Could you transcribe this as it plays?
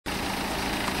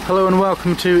Hello and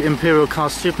welcome to Imperial Car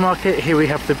Supermarket. Here we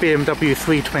have the Bmw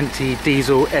 320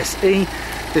 Diesel SE.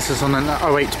 This is on an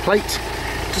 08 plate.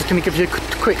 Just going to give you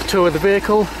a quick tour of the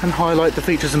vehicle and highlight the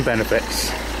features and benefits.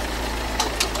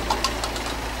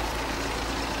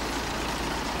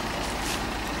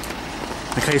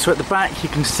 Okay, so at the back you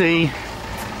can see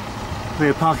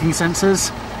rear parking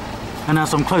sensors, and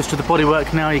as I'm close to the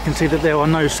bodywork now you can see that there are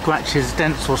no scratches,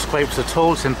 dents or scrapes at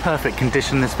all. It's in perfect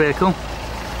condition, this vehicle.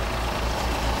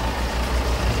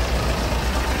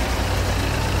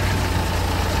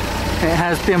 It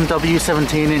has Bmw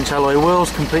 17-inch alloy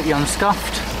wheels, completely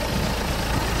unscuffed.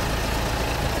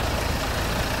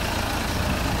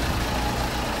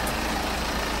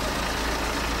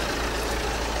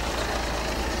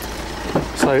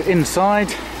 So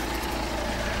inside,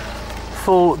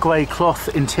 full grey cloth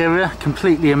interior,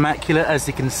 completely immaculate as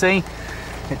you can see.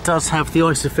 It does have the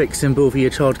Isofix symbol for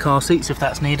your child car seats if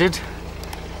that's needed.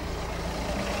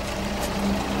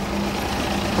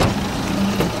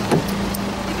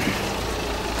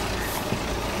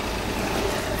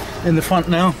 In the front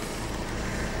now,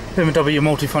 Bmw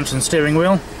multifunction steering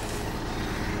wheel,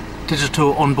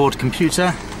 digital onboard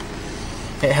computer.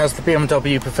 It has the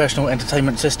BMW professional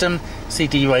entertainment system,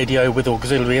 CD radio with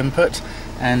auxiliary input,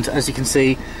 and as you can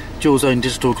see, dual zone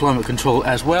digital climate control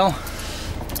as well.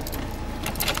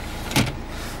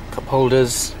 Cup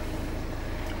holders.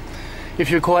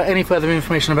 If you require any further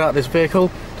information about this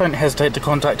vehicle, don't hesitate to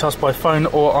contact us by phone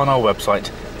or on our website.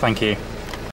 Thank you.